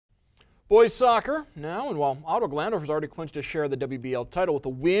Boys soccer now, and while Ottawa Glandorf has already clinched a share of the WBL title with a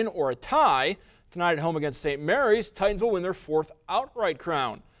win or a tie, tonight at home against St. Mary's, Titans will win their fourth outright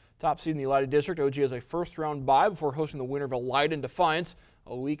crown. Top seed in the Elida District, OG has a first-round bye before hosting the winner of Elida and Defiance.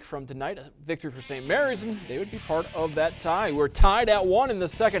 A week from tonight, a victory for St. Mary's, and they would be part of that tie. We're tied at 1 in the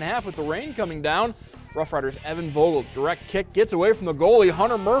second half with the rain coming down. Rough Riders' Evan Vogel, direct kick, gets away from the goalie.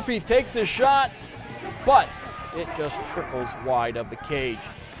 Hunter Murphy takes the shot, but it just trickles wide of the cage.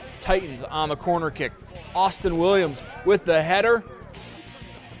 Titans on the corner kick. Austin Williams with the header,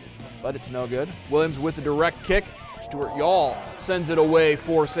 but it's no good. Williams with the direct kick. Stuart Yall sends it away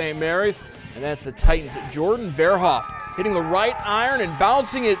for St. Mary's, and that's the Titans. Jordan Bearhoff hitting the right iron and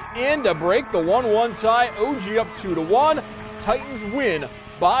bouncing it in to break the 1-1 tie. OG up 2-1. Titans win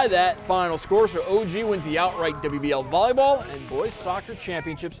by that final score, so OG wins the outright WBL volleyball and boys soccer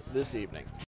championships this evening.